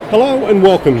Hello and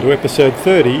welcome to episode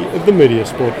 30 of the Media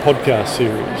Sport podcast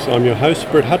series. I'm your host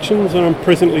Brett Hutchins and I'm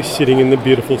presently sitting in the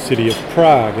beautiful city of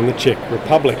Prague in the Czech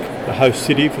Republic, the host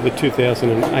city for the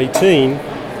 2018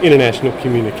 International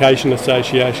Communication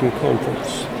Association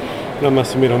Conference. And I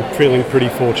must admit I'm feeling pretty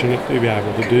fortunate to be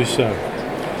able to do so.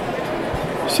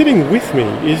 Sitting with me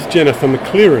is Jennifer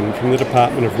McClearen from the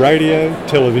Department of Radio,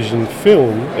 Television,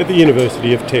 Film at the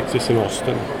University of Texas in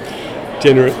Austin.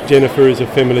 Jennifer is a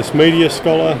feminist media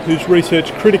scholar whose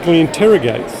research critically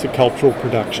interrogates the cultural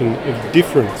production of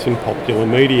difference in popular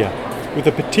media, with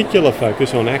a particular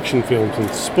focus on action films and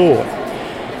sport.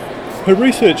 Her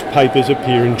research papers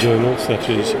appear in journals such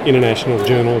as International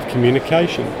Journal of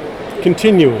Communication,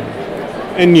 Continuum,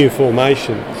 and New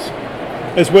Formations,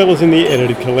 as well as in the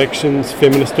edited collections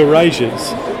Feminist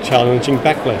Erasures, Challenging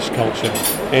Backlash Culture,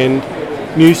 and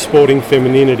New Sporting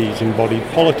Femininities Embodied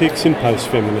Politics in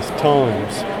Post-Feminist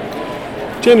Times.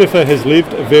 Jennifer has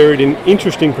lived a varied and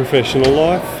interesting professional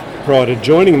life. Prior to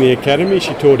joining the Academy,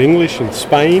 she taught English in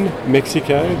Spain,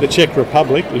 Mexico, the Czech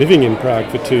Republic, living in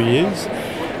Prague for 2 years,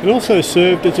 and also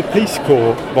served as a Peace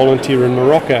Corps volunteer in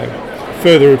Morocco.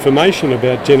 Further information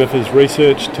about Jennifer's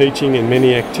research, teaching and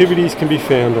many activities can be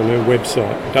found on her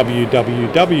website,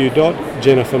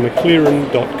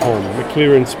 www.jennifermcclearen.com.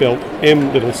 McClearen spelt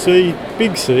M-C,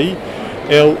 big C,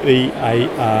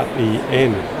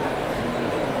 L-E-A-R-E-N.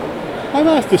 I've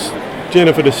asked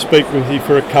Jennifer to speak with you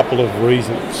for a couple of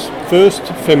reasons. First,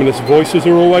 feminist voices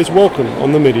are always welcome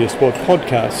on the Media Sport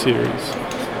podcast series.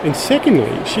 And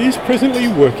secondly, she is presently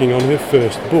working on her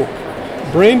first book,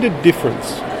 Branded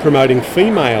Difference, promoting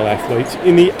female athletes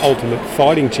in the Ultimate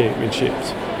Fighting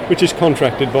Championships, which is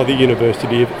contracted by the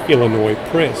University of Illinois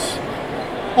Press.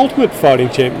 Ultimate Fighting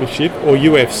Championship, or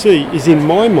UFC, is in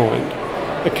my mind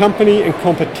a company and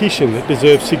competition that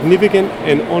deserves significant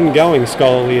and ongoing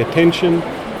scholarly attention,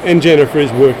 and Jennifer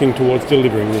is working towards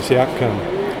delivering this outcome.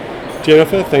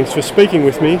 Jennifer, thanks for speaking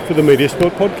with me for the Media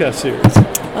Sport podcast series.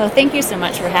 Well, thank you so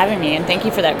much for having me, and thank you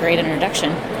for that great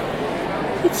introduction.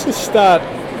 Let's just start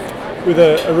with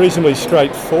a reasonably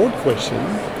straightforward question.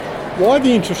 Why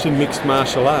the interest in mixed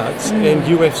martial arts and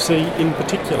UFC in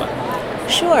particular?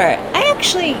 Sure. I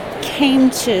actually came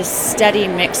to study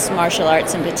mixed martial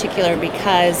arts in particular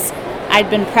because I'd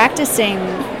been practicing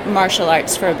martial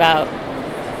arts for about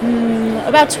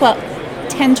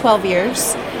 10-12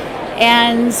 years.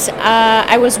 And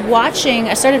I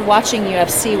started watching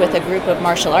UFC with a group of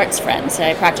martial arts friends.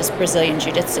 I practiced Brazilian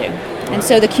Jiu-Jitsu. And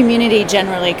so the community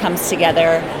generally comes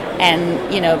together and,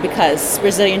 because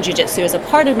Brazilian Jiu-Jitsu is a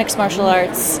part of mixed martial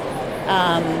arts,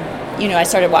 I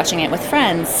started watching it with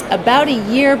friends about a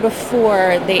year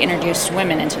before they introduced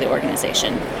women into the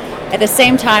organization. At the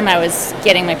same time, I was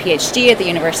getting my PhD at the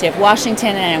University of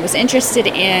Washington, and I was interested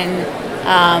in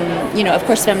of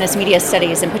course, feminist media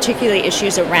studies, and particularly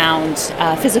issues around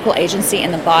physical agency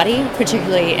in the body,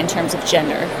 particularly in terms of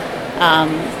gender,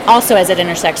 also as it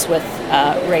intersects with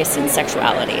race and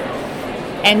sexuality.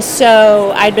 And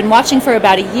so I'd been watching for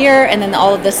about a year, and then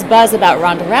all of this buzz about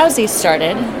Ronda Rousey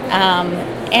started,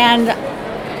 and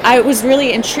I was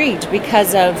really intrigued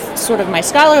because of sort of my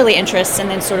scholarly interests and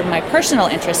then sort of my personal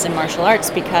interest in martial arts,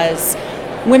 because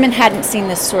women hadn't seen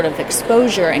this sort of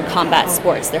exposure in combat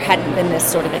sports. There hadn't been this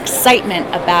sort of excitement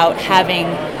about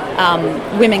having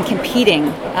women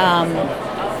competing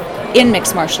in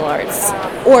mixed martial arts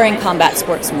or in combat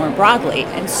sports more broadly.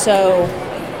 And so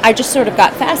I just sort of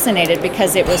got fascinated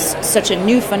because it was such a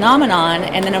new phenomenon,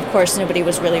 and then of course nobody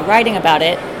was really writing about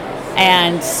it.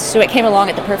 And so it came along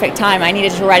at the perfect time. I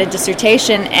needed to write a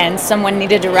dissertation, and someone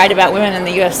needed to write about women in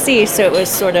the UFC, so it was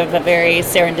sort of a very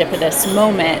serendipitous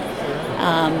moment.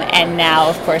 And now,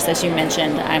 of course, as you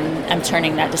mentioned, I'm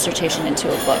turning that dissertation into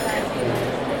a book.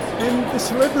 And the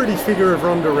celebrity figure of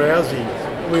Ronda Rousey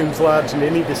looms large in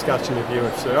any discussion of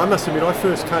UFC. I must admit, I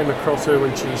first came across her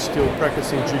when she was still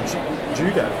practicing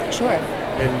judo. Sure.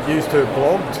 And used her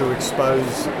blog to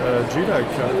expose a judo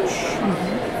coach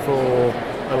for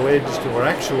alleged or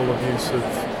actual abuse of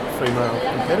female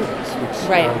competitors, which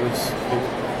was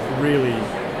really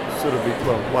sort of,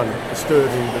 one,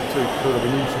 disturbing, but two, sort of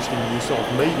an interesting use of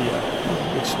media,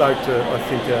 which spoke to, I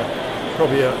think,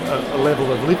 probably a level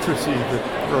of literacy that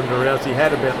Ronda Rousey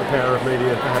had about the power of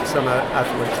media perhaps some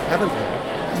athletes haven't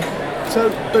had. So,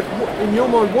 but in your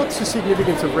mind, what's the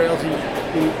significance of Rousey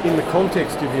in the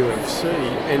context of UFC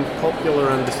and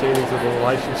popular understandings of the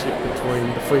relationship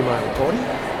between the female body,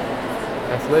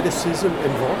 athleticism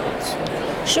and violence?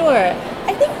 Sure.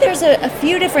 I think there's a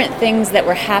few different things that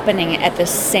were happening at the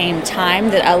same time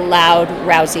that allowed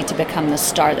Rousey to become the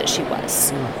star that she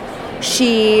was.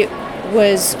 She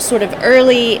was sort of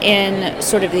early in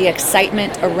sort of the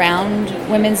excitement around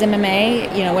women's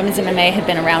MMA. You know, women's MMA had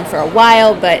been around for a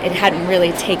while, but it hadn't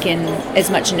really taken as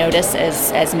much notice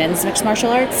as men's mixed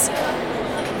martial arts.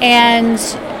 And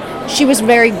she was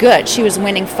very good. She was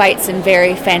winning fights in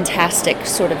very fantastic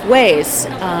sort of ways.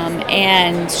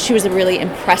 And she was a really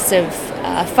impressive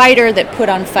fighter that put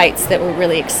on fights that were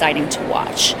really exciting to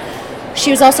watch. She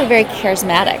was also very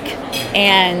charismatic.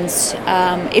 And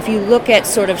if you look at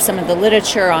sort of some of the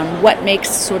literature on what makes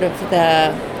sort of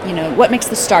what makes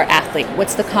the star athlete,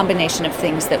 what's the combination of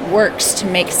things that works to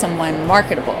make someone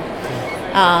marketable,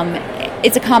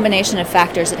 it's a combination of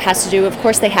factors. It has to do, of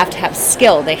course, they have to have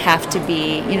skill. They have to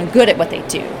be, good at what they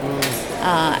do.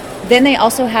 Then they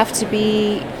also have to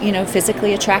be,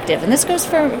 physically attractive. And this goes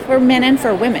for men and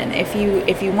for women. If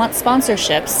you want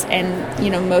sponsorships,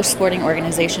 and, most sporting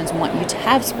organizations want you to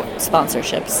have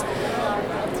sponsorships,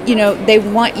 they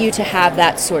want you to have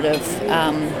that sort of,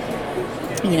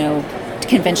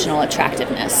 conventional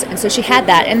attractiveness. And so she had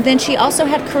that. And then she also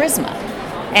had charisma.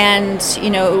 And,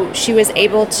 she was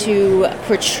able to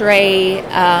portray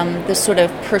the sort of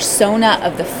persona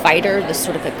of the fighter, the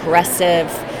sort of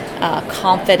aggressive,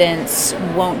 confidence,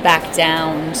 won't back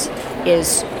down,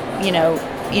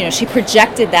 she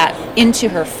projected that into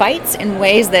her fights in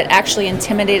ways that actually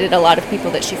intimidated a lot of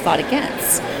people that she fought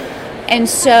against. And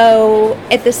so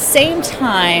at the same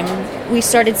time, we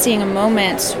started seeing a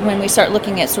moment when we start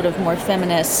looking at sort of more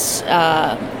feminist,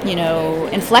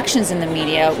 inflections in the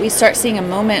media. We start seeing a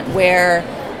moment where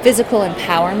physical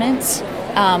empowerment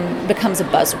becomes a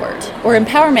buzzword, or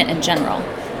empowerment in general.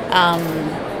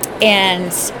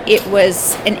 And it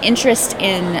was an interest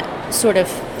in sort of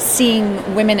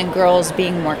seeing women and girls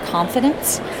being more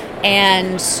confident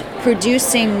and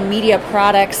producing media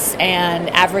products and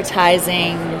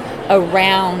advertising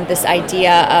around this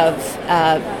idea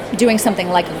of doing something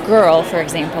like a girl, for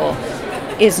example,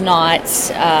 is not,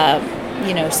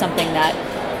 something that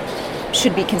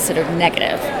should be considered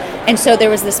negative. And so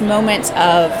there was this moment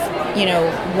of,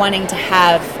 wanting to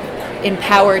have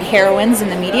empowered heroines in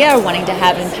the media, or wanting to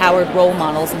have empowered role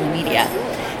models in the media.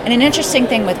 And an interesting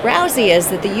thing with Rousey is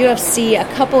that the UFC, a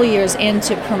couple years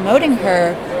into promoting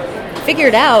her,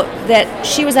 figured out that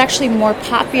she was actually more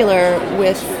popular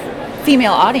with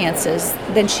female audiences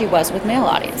than she was with male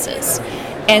audiences.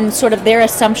 And sort of their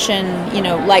assumption,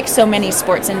 like so many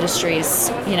sports industries,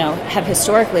 have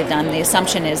historically done, the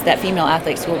assumption is that female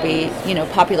athletes will be,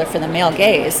 popular for the male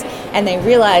gaze. And they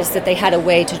realized that they had a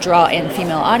way to draw in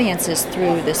female audiences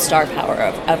through the star power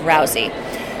of Rousey.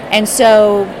 And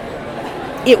so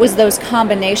it was those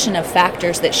combination of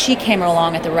factors that she came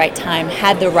along at the right time,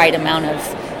 had the right amount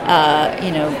of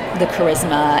the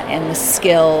charisma and the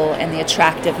skill and the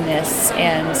attractiveness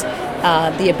and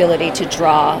the ability to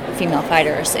draw female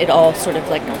fighters. It all sort of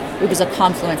it was a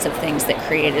confluence of things that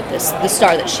created the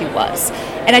star that she was.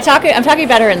 And I'm talking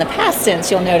about her in the past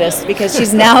tense, you'll notice, because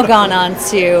she's now gone on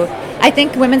to, I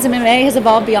think women's MMA has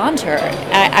evolved beyond her.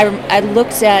 I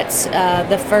looked at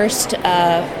the first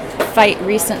fight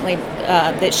recently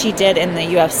that she did in the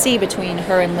UFC between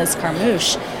her and Liz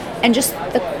Carmouche. And just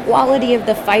the quality of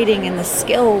the fighting and the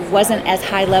skill wasn't as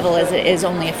high level as it is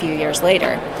only a few years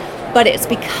later. But it's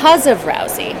because of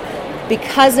Rousey,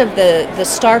 because of the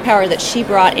star power that she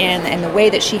brought in and the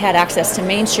way that she had access to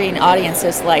mainstream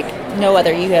audiences like no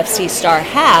other UFC star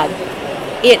had,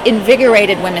 it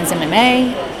invigorated women's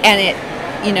MMA, and it,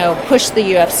 pushed the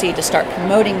UFC to start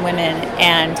promoting women.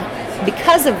 And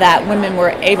because of that, women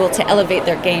were able to elevate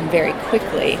their game very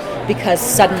quickly, because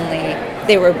suddenly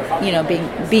they were,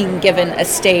 being given a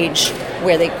stage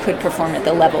where they could perform at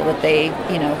the level that they,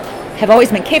 have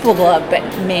always been capable of, but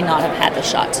may not have had the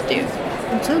shot to do.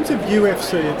 In terms of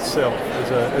UFC itself,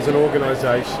 as an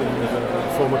organisation, as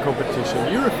a form of competition,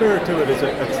 you refer to it as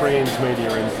a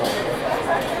transmedia empire.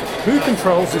 Who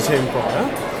controls this empire,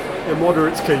 and what are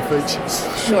its key features?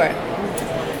 Sure.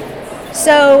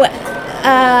 So,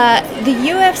 the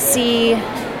UFC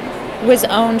was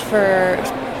owned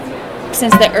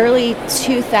since the early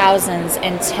 2000s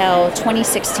until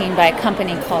 2016 by a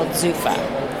company called Zuffa.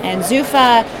 And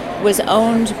Zuffa was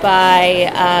owned by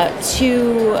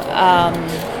two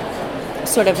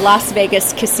sort of Las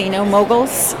Vegas casino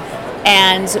moguls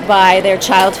and by their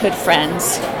childhood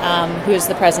friends, who is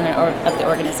the president of the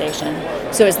organization.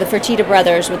 So it's the Fertitta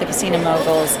brothers with the casino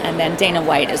moguls, and then Dana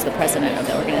White is the president of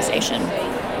the organization.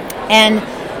 And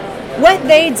what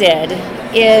they did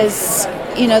is,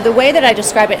 the way that I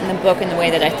describe it in the book and the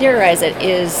way that I theorize it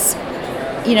is,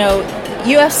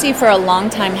 UFC for a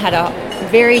long time had a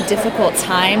very difficult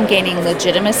time gaining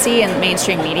legitimacy in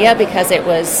mainstream media because it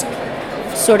was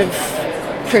sort of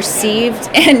perceived,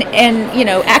 and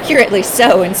accurately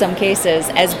so in some cases,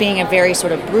 as being a very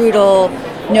sort of brutal,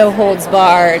 no holds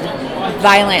barred,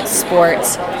 violent sport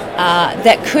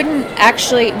that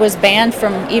was banned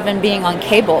from even being on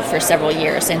cable for several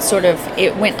years, and sort of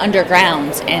it went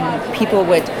underground, and people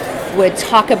would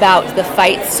talk about the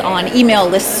fights on email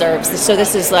listservs. So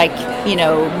this is like,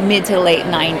 mid to late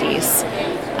 90s.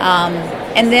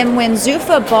 And then when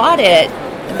Zuffa bought it,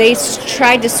 they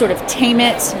tried to sort of tame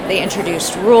it. They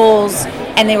introduced rules,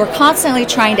 and they were constantly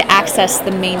trying to access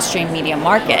the mainstream media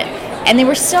market. And they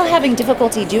were still having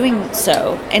difficulty doing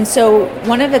so. And so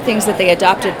one of the things that they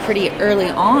adopted pretty early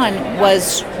on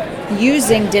was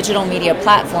using digital media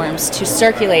platforms to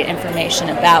circulate information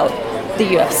about the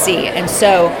UFC. And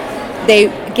so they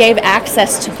gave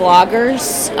access to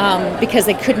bloggers because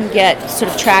they couldn't get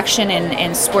sort of traction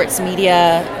in sports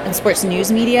media and sports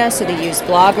news media, so they used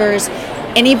bloggers.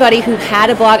 Anybody who had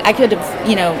a blog, I could have,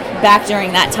 back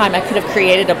during that time, I could have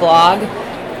created a blog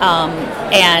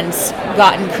and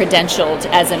gotten credentialed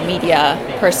as a media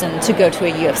person to go to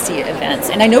a UFC event.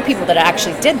 And I know people that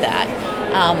actually did that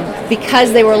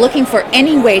because they were looking for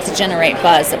any way to generate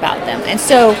buzz about them. And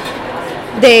so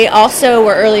they also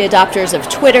were early adopters of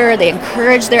Twitter. They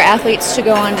encouraged their athletes to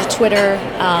go onto Twitter.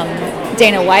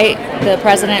 Dana White, the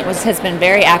president, has been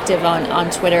very active on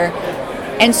Twitter.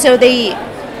 And so they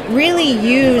really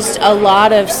used a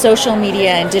lot of social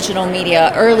media and digital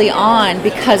media early on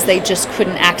because they just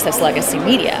couldn't access legacy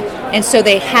media. And so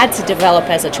they had to develop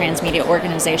as a transmedia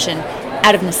organization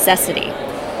out of necessity.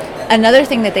 Another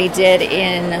thing that they did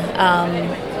in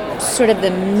sort of the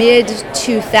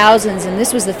mid-2000s, and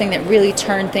this was the thing that really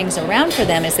turned things around for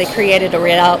them, is they created a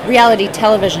reality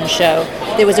television show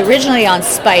that was originally on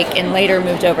Spike and later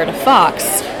moved over to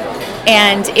Fox.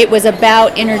 And it was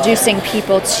about introducing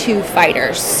people to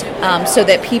fighters, so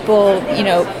that people,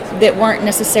 that weren't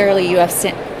necessarily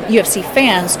UFC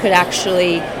fans could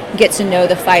actually get to know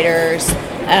the fighters,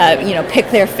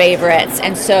 pick their favorites.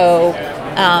 And so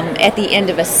at the end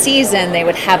of a season, they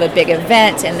would have a big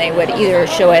event, and they would either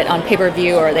show it on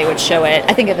pay-per-view or they would show it,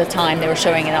 I think at the time they were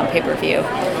showing it on pay-per-view.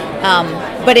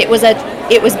 But it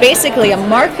was basically a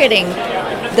marketing.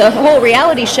 The whole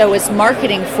reality show was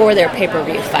marketing for their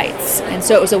pay-per-view fights. And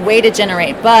so it was a way to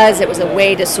generate buzz. It was a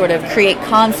way to sort of create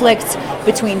conflict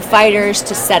between fighters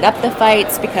to set up the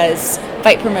fights, because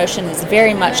fight promotion is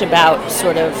very much about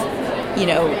sort of,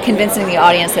 convincing the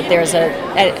audience that there's a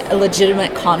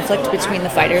legitimate conflict between the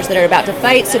fighters that are about to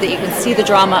fight, so that you can see the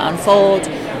drama unfold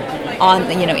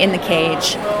in the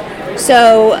cage.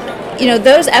 So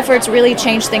those efforts really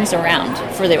changed things around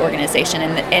for the organization,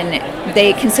 and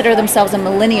they consider themselves a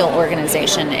millennial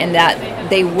organization in that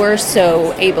they were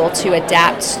so able to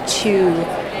adapt to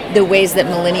the ways that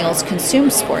millennials consume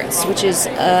sports, which is,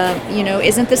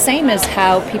 isn't the same as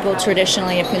how people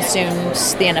traditionally have consumed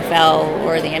the NFL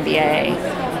or the NBA.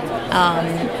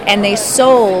 And they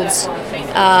sold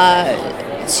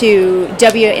to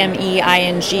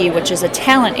WMEING, which is a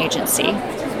talent agency,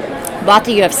 bought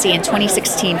the UFC in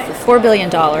 2016 for $4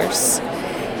 billion,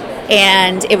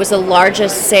 and it was the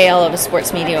largest sale of a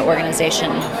sports media organization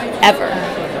ever.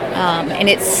 And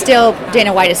it's still,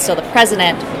 Dana White is still the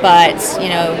president, but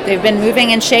they've been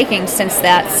moving and shaking since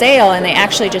that sale, and they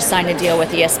actually just signed a deal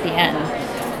with ESPN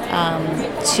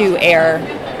to air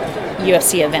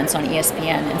UFC events on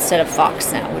ESPN instead of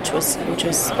Fox now, which was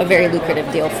a very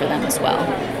lucrative deal for them as well.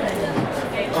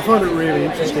 I find it really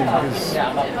interesting because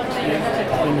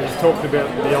when you've talked about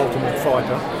The Ultimate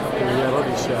Fighter, the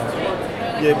reality show,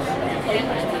 yet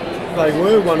they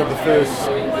were one of the first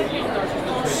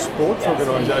sports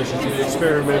organisations that were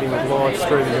experimenting with live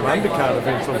streaming of undercard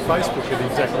events on Facebook at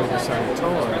exactly the same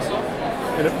time.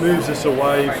 And it moves us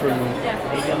away from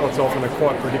what's often a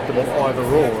quite predictable either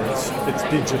or. It's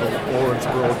digital or it's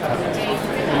broadcast.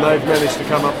 And they've managed to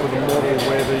come up with a model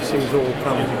where these things all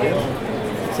come together.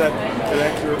 Is that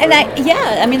accurate?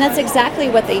 And that's exactly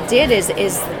what they did. Is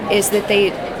that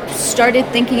they started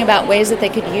thinking about ways that they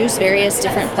could use various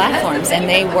different platforms, and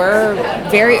they were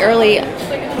very early,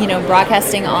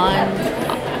 broadcasting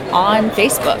on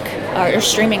Facebook or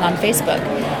streaming on Facebook.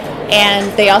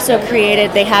 And they also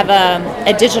they have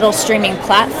a digital streaming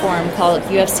platform called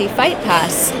UFC Fight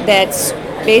Pass that's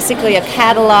basically a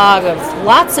catalog of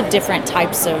lots of different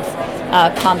types of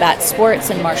combat sports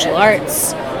and martial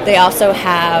arts. They also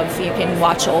you can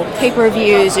watch old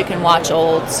pay-per-views, you can watch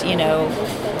old,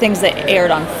 things that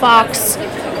aired on Fox.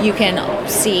 You can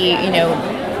see,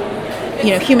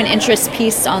 human interest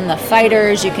piece on the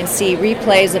fighters. You can see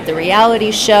replays of the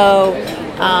reality show.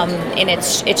 And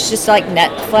it's just like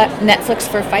Netflix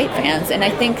for fight fans. And I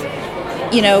think,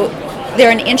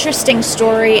 they're an interesting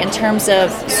story in terms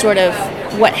of sort of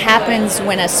what happens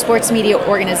when a sports media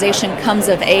organization comes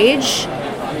of age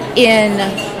in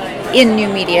new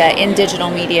media, in digital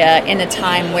media, in a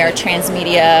time where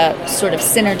transmedia sort of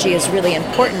synergy is really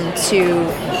important to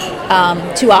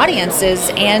audiences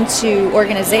and to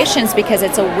organizations, because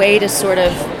it's a way to sort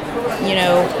of,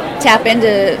 tap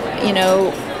into,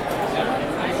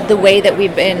 the way that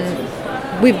we've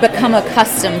become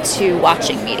accustomed to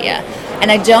watching media.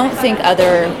 And I don't think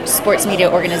other sports media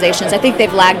organizations, I think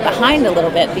they've lagged behind a little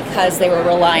bit because they were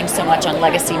relying so much on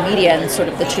legacy media and sort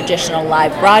of the traditional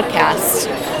live broadcast,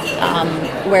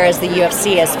 whereas the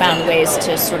UFC has found ways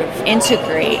to sort of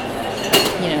integrate,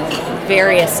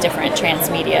 various different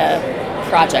transmedia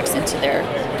projects into their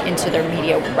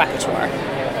media repertoire.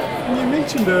 You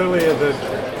mentioned earlier that,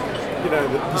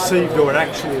 the perceived or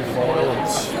actual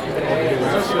violence of the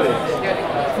UFC.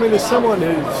 I mean, as someone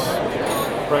who's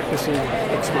practicing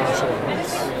mixed martial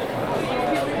arts,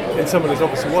 and someone who's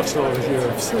obviously watched a lot of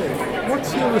UFC,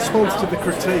 what's your response to the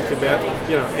critique about,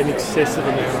 an excessive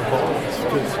amount of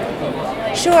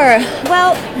violence? Sure.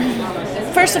 Well,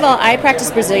 first of all, I practice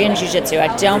Brazilian Jiu-Jitsu. I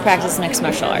don't practice mixed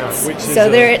martial arts. So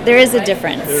there is a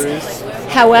difference. There is.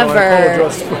 However,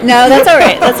 no, that's all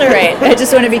right. That's all right. I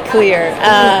just want to be clear.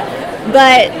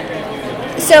 But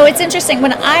so it's interesting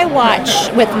when I watch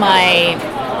with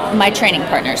my training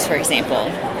partners, for example.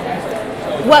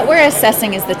 What we're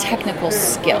assessing is the technical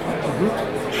skill.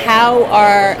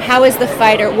 How is the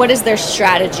fighter? What is their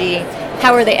strategy?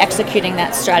 How are they executing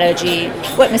that strategy?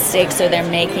 What mistakes are they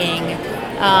making?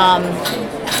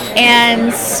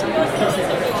 And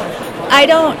I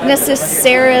don't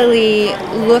necessarily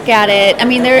look at it. I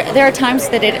mean, there are times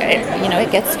that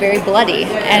it gets very bloody,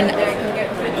 and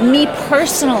me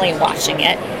personally watching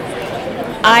it,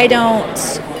 I don't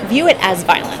view it as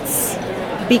violence,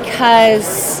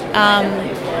 because I'm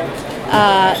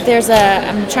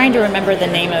trying to remember the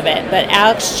name of it, but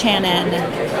Alex Channon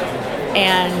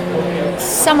and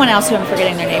someone else who I'm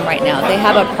forgetting their name right now, they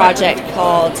have a project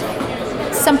called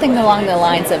something along the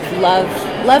lines of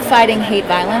love fighting, hate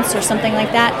violence, or something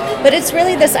like that. But it's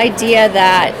really this idea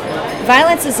that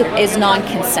violence is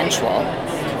non-consensual,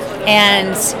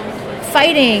 and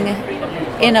fighting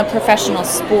in a professional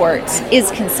sport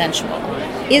is consensual,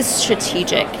 is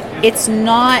strategic. It's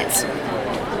not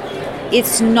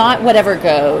whatever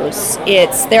goes.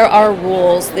 There are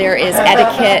rules, there is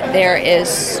etiquette, there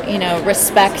is,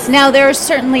 respect. Now, there are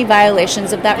certainly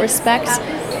violations of that respect,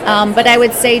 but I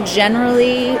would say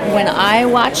generally when I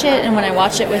watch it, and when I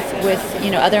watch it with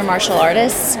other martial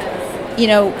artists,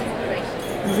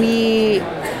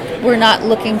 we're not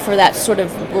looking for that sort of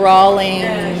brawling,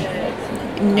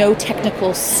 no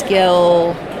technical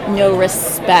skill, no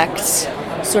respect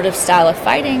sort of style of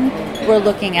fighting. We're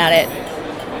looking at it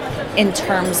in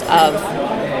terms of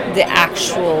the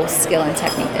actual skill and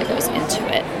technique that goes into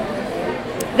it.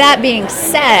 That being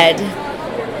said,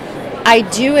 I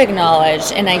do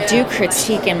acknowledge and I do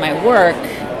critique in my work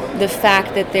the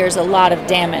fact that there's a lot of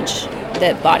damage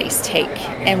that bodies take,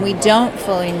 and we don't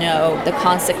fully know the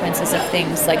consequences of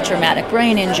things like traumatic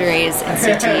brain injuries and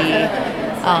CTE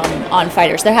on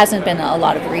fighters. There hasn't been a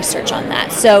lot of research on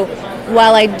that. So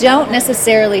while I don't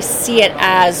necessarily see it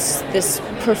as this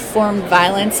performed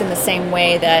violence in the same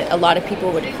way that a lot of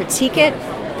people would critique it,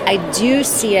 I do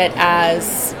see it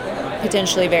as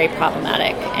potentially very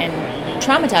problematic and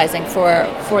traumatizing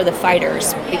for the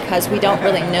fighters, because we don't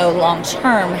really know long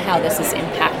term how this is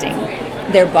impacting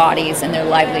their bodies and their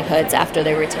livelihoods after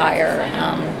they retire.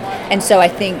 And so I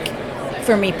think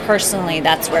for me personally,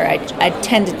 that's where I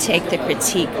tend to take the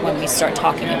critique when we start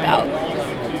talking about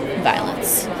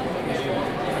violence.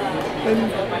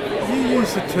 And you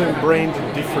use the term brand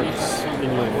difference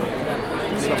in your work,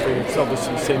 something that's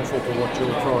obviously central to what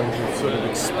you're trying to sort of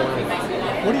explain.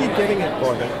 What are you getting at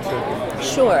by that term?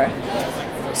 Sure.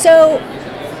 So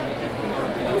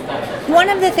one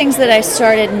of the things that I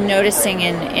started noticing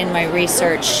in my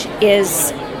research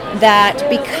is that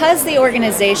because the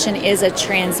organization is a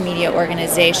transmedia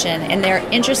organization and they're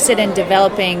interested in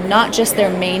developing not just their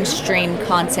mainstream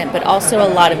content but also a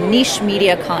lot of niche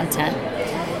media content,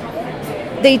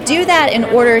 they do that in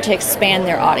order to expand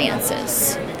their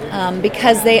audiences,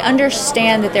 because they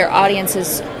understand that their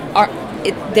audiences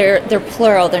they're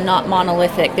plural, they're not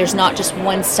monolithic. There's not just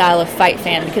one style of fight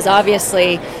fan, because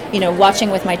obviously, watching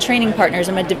with my training partners,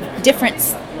 I'm a different,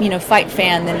 fight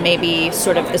fan than maybe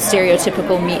sort of the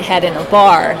stereotypical meathead in a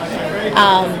bar.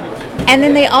 And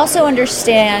then they also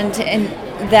understand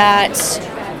that,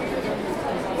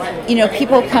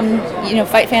 people come,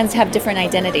 fight fans have different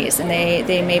identities, and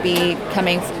they may be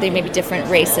different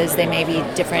races, they may be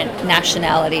different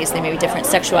nationalities, they may be different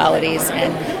sexualities,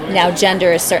 and now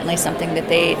gender is certainly something that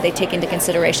they take into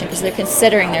consideration because they're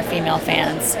considering their female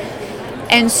fans.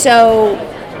 And so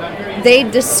they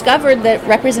discovered that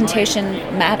representation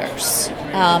matters,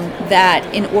 that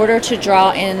in order to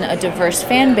draw in a diverse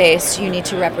fan base, you need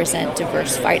to represent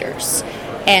diverse fighters.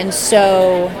 And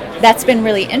so that's been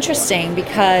really interesting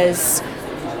because,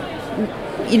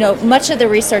 much of the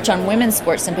research on women's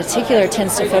sports in particular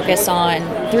tends to focus on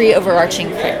three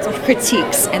overarching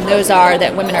critiques, and those are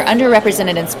that women are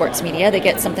underrepresented in sports media. They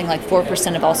get something like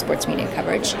 4% of all sports media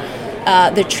coverage.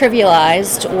 They're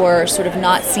trivialized or sort of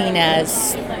not seen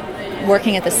as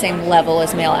working at the same level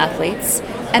as male athletes,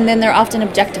 and then they're often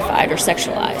objectified or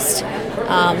sexualized.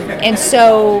 And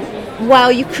so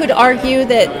while you could argue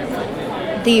that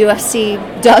the UFC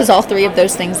does all three of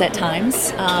those things at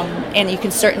times, and you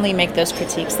can certainly make those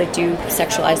critiques. They do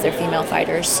sexualize their female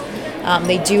fighters.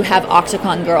 They do have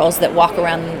octagon girls that walk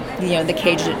around, the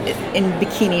cage in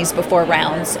bikinis before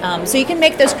rounds. So you can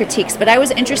make those critiques. But I was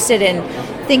interested in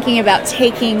thinking about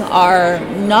taking our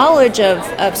knowledge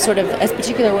of sort of a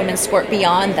particular women's sport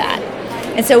beyond that.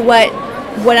 And so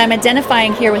what I'm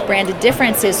identifying here with Branded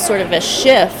Difference is sort of a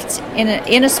shift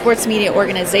in a sports media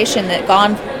organization that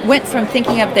went from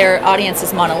thinking of their audience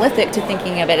as monolithic to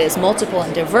thinking of it as multiple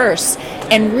and diverse,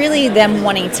 and really them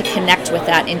wanting to connect with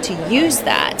that and to use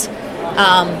that.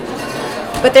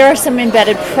 But there are some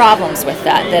embedded problems with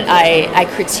that I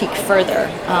critique further,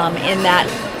 in that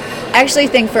I actually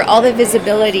think for all the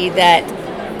visibility that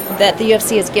the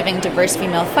UFC is giving diverse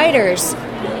female fighters,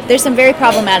 there's some very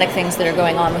problematic things that are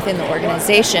going on within the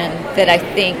organization that I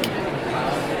think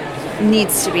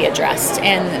needs to be addressed.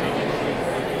 And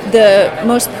the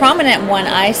most prominent one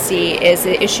I see is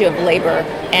the issue of labor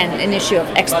and an issue of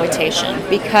exploitation,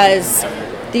 because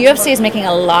the UFC is making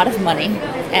a lot of money,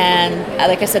 and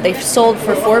like I said, they've sold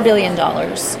for $4 billion,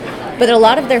 but a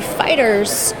lot of their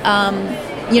fighters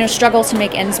struggle to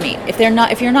make ends meet. If you're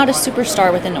not a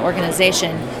superstar within an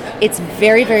organization, it's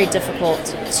very, very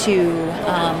difficult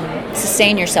to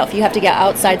sustain yourself. You have to get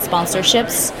outside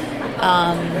sponsorships,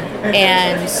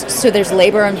 and so there's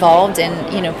labor involved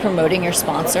in promoting your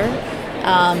sponsor.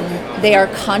 They are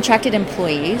contracted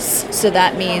employees, so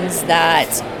that means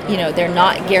that they're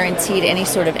not guaranteed any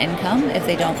sort of income if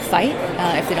they don't fight,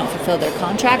 if they don't fulfill their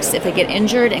contracts. If they get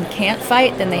injured and can't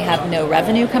fight, then they have no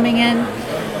revenue coming in.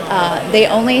 They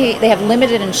have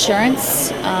limited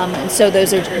insurance, and so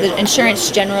the insurance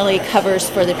generally covers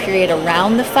for the period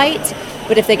around the fight.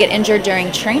 But if they get injured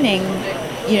during training,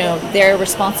 they're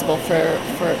responsible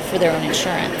for their own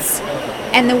insurance.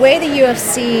 And the way the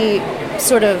UFC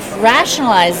sort of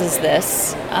rationalizes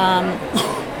this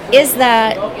is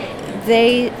that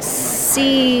they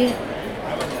see,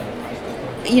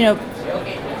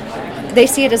 they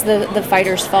see it as the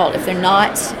fighter's fault if they're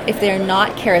not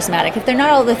charismatic, if they're not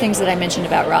all the things that I mentioned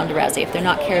about Ronda Rousey, if they're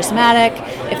not charismatic,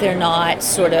 if they're not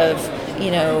sort of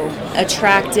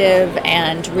attractive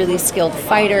and really skilled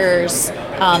fighters,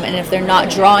 and if they're not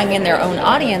drawing in their own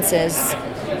audiences,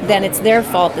 then it's their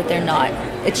fault that they're not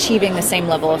achieving the same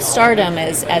level of stardom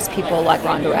as people like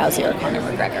Ronda Rousey or Conor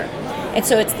McGregor. And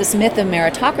so it's this myth of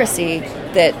meritocracy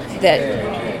that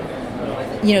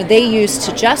they use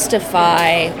to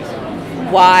justify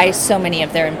why so many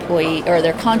of their employee or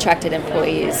their contracted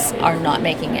employees are not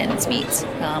making ends meet.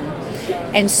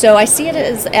 And so I see it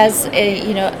as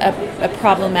a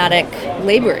problematic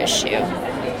labor issue.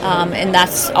 And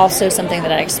that's also something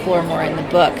that I explore more in the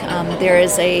book. There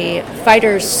is a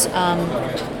fighters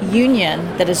union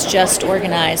that is just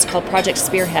organized called Project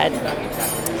Spearhead.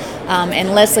 And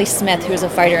Leslie Smith, who is a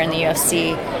fighter in the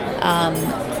UFC,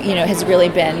 has really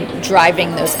been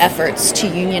driving those efforts to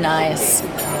unionize.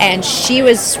 And she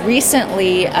was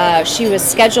recently, she was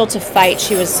scheduled to fight.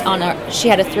 She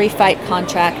had a 3-fight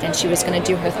contract, and she was going to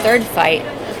do her 3rd fight.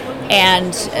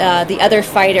 And the other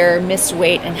fighter missed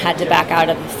weight and had to back out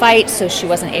of the fight, so she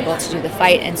wasn't able to do the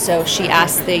fight. And so she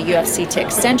asked the UFC to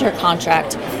extend her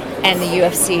contract, and the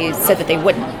UFC said that they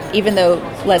wouldn't, even though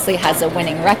Leslie has a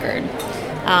winning record.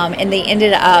 And they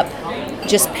ended up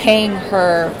just paying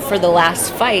her for the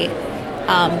last fight,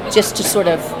 just to sort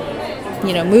of,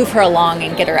 move her along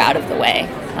and get her out of the way.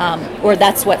 Or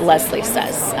that's what Leslie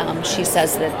says. She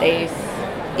says that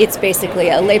it's basically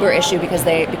a labor issue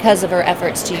because of her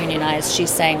efforts to unionize. She's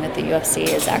saying that the UFC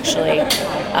is actually,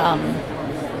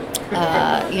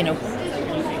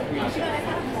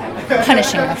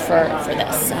 punishing her for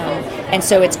this. And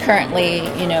so it's currently,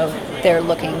 they're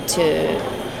looking to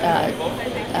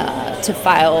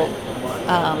file,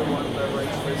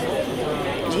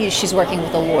 she's working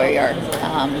with a lawyer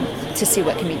to see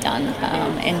what can be done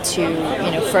and to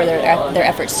further their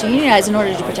efforts to unionize in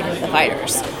order to protect the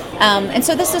fighters. And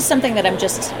so this is something that I'm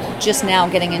just now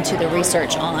getting into the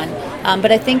research on.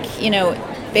 But I think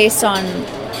based on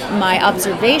my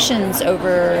observations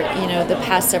over the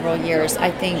past several years,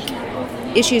 I think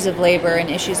issues of labor and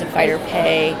issues of fighter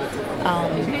pay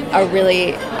are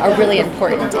really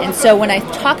important. And so when I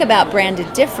talk about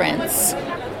branded difference,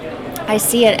 I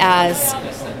see it as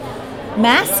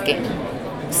masking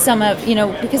some of,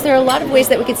 because there are a lot of ways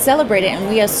that we could celebrate it, and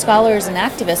we as scholars and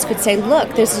activists could say,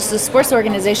 look, there's this sports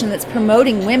organization that's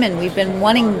promoting women. We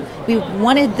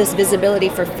wanted this visibility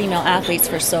for female athletes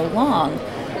for so long,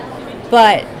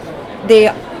 but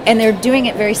they're doing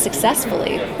it very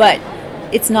successfully, but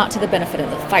it's not to the benefit of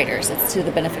the fighters, it's to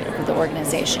the benefit of the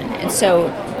organization. And so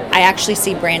I actually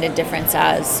see branded difference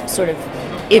as sort of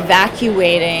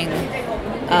evacuating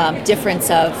difference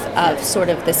of sort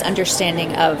of this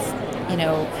understanding of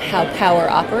how power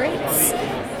operates,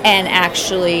 and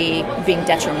actually being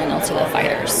detrimental to the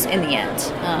fighters in the end,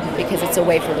 because it's a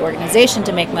way for the organization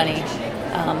to make money,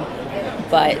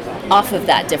 but off of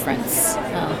that difference,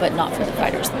 but not for the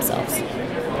fighters themselves.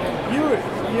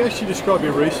 You actually describe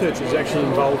your research as actually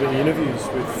involving interviews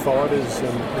with fighters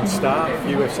and staff,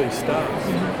 UFC staff.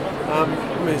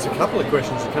 There's a couple of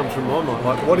questions that come from my mind,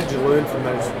 like what did you learn from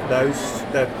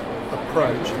that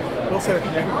approach? And also,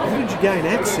 how did you gain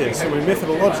access? I mean,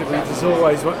 methodologically, this is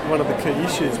always one of the key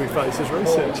issues we face as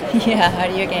researchers. Yeah, how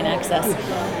do you gain access?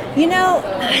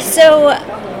 So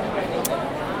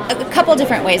a couple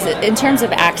different ways in terms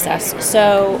of access.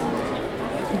 So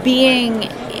being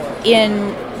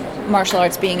in martial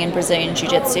arts, being in Brazilian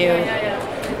Jiu-Jitsu,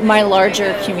 my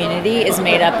larger community is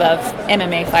made up of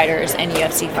MMA fighters and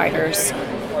UFC fighters.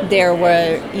 There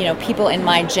were, people in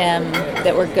my gym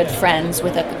that were good friends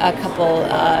with a couple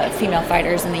female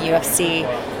fighters in the UFC.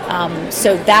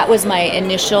 So that was my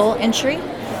initial entry.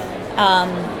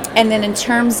 And then in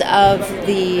terms of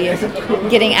the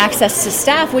getting access to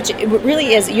staff, which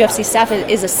really is, UFC staff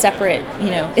is a separate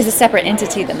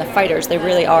entity than the fighters. They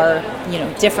really are,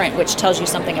 different, which tells you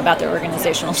something about their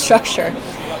organizational structure.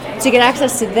 To get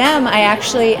access to them, I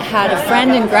actually had a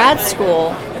friend in grad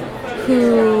school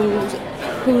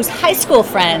whose high school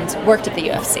friend worked at the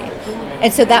UFC.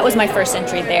 And so that was my first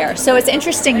entry there. So it's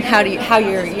interesting how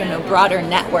your broader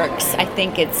networks, I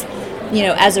think it's,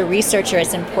 as a researcher,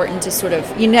 it's important to sort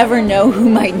of, you never know who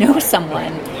might know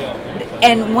someone.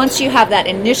 And once you have that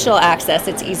initial access,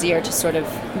 it's easier to sort of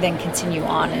then continue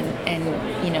on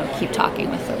and keep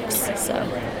talking with folks. So.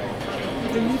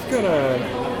 And you've got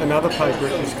another paper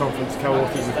at this conference,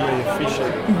 co-authored with Mia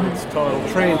Fisher. Mm-hmm. It's titled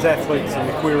Trans Athletes and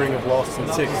the Queering of Lost and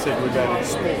Sex Segregated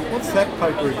Sport. What's that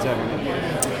paper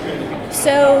examining?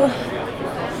 So,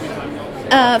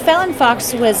 Fallon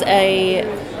Fox was a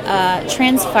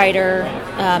trans fighter,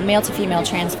 male to female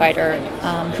trans fighter,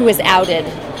 who was outed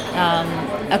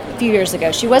a few years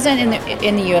ago. She wasn't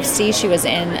in the UFC. She was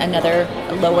in another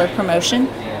lower promotion.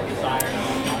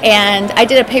 And I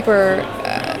did a paper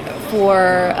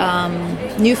for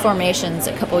New Formations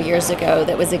a couple years ago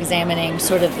that was examining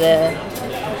sort of the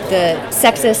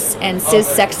sexist and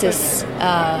cis-sexist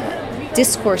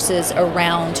discourses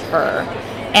around her,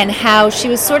 and how she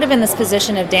was sort of in this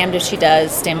position of damned if she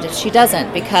does, damned if she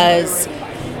doesn't, because,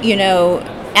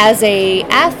 as a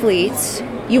athlete,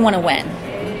 you want to win.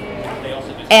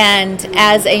 And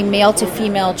as a male to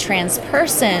female trans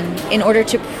person, in order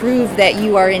to prove that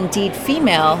you are indeed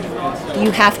female,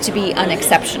 you have to be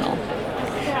unexceptional.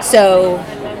 So,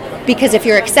 because if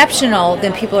you're exceptional,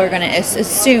 then people are going to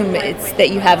assume it's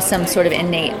that you have some sort of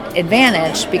innate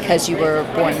advantage because you were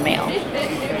born male.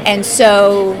 And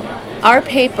so our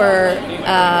paper,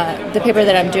 the paper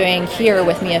that I'm doing here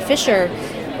with Mia Fisher,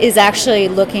 is actually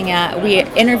looking at, we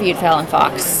interviewed Fallon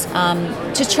Fox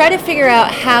to try to figure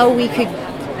out how we could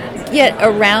get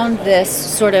around this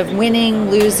sort of winning,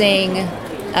 losing,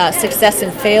 success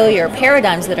and failure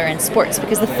paradigms that are in sports,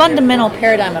 because the fundamental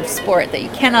paradigm of sport that you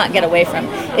cannot get away from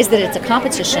is that it's a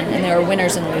competition and there are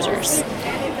winners and losers.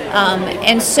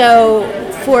 And so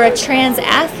for a trans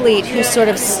athlete who's sort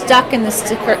of stuck in this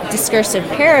discursive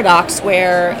paradox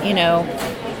where,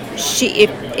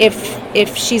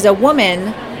 if she's a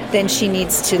woman, then she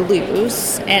needs to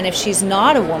lose, and if she's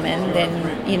not a woman,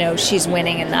 then she's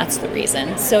winning, and that's the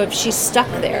reason. So if she's stuck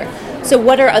there, so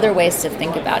what are other ways to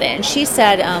think about it? And she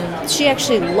said she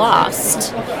actually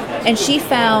lost, and she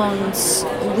found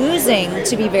losing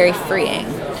to be very freeing,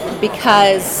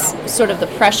 because sort of the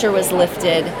pressure was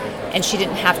lifted, and she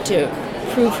didn't have to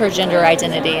prove her gender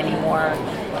identity anymore,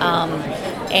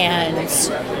 and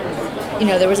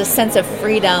there was a sense of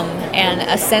freedom and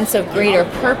a sense of greater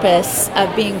purpose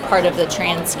of being part of the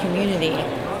trans community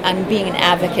and being an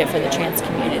advocate for the trans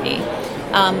community.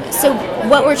 So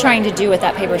what we're trying to do with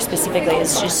that paper specifically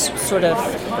is just sort of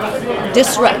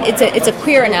disrupt. It's a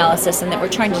queer analysis, and that we're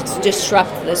trying to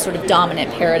disrupt the sort of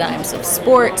dominant paradigms of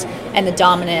sport and the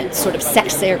dominant sort of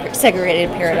sex-segregated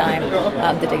paradigm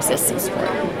that exists in sport.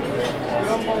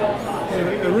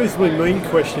 A reasonably mean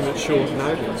question at short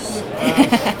notice.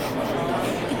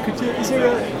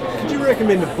 Could you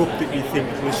recommend a book that you think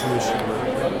listeners should read?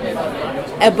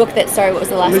 A book that, sorry, what was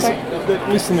the last part? That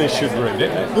listeners should read.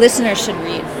 Listeners should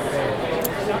read.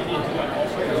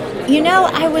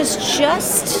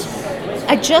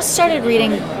 I just started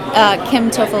reading Kim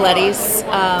Tofoletti's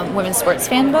Women's Sports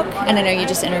Fan book, and I know you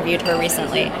just interviewed her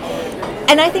recently.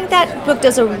 And I think that book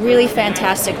does a really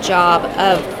fantastic job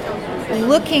of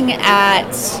looking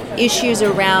at issues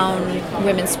around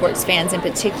women's sports fans in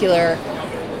particular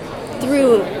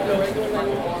through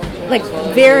like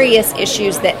various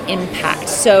issues that impact.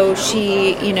 So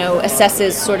she,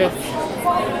 assesses sort of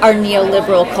our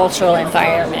neoliberal cultural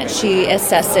environment. She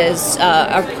assesses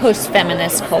our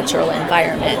post-feminist cultural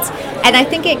environment. And I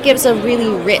think it gives a really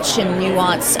rich and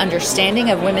nuanced understanding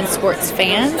of women's sports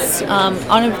fans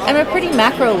on a pretty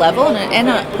macro level and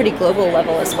a pretty global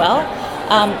level as well,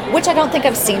 which I don't think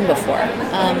I've seen before.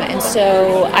 And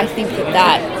so I think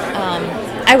that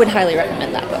I would highly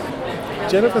recommend that book.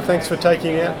 Jennifer, thanks for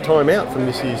taking time out from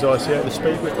this year's ICA to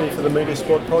speak with me for the Media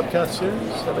Sport podcast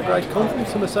series. Have a great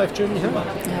conference and a safe journey home. All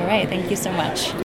right, thank you so much.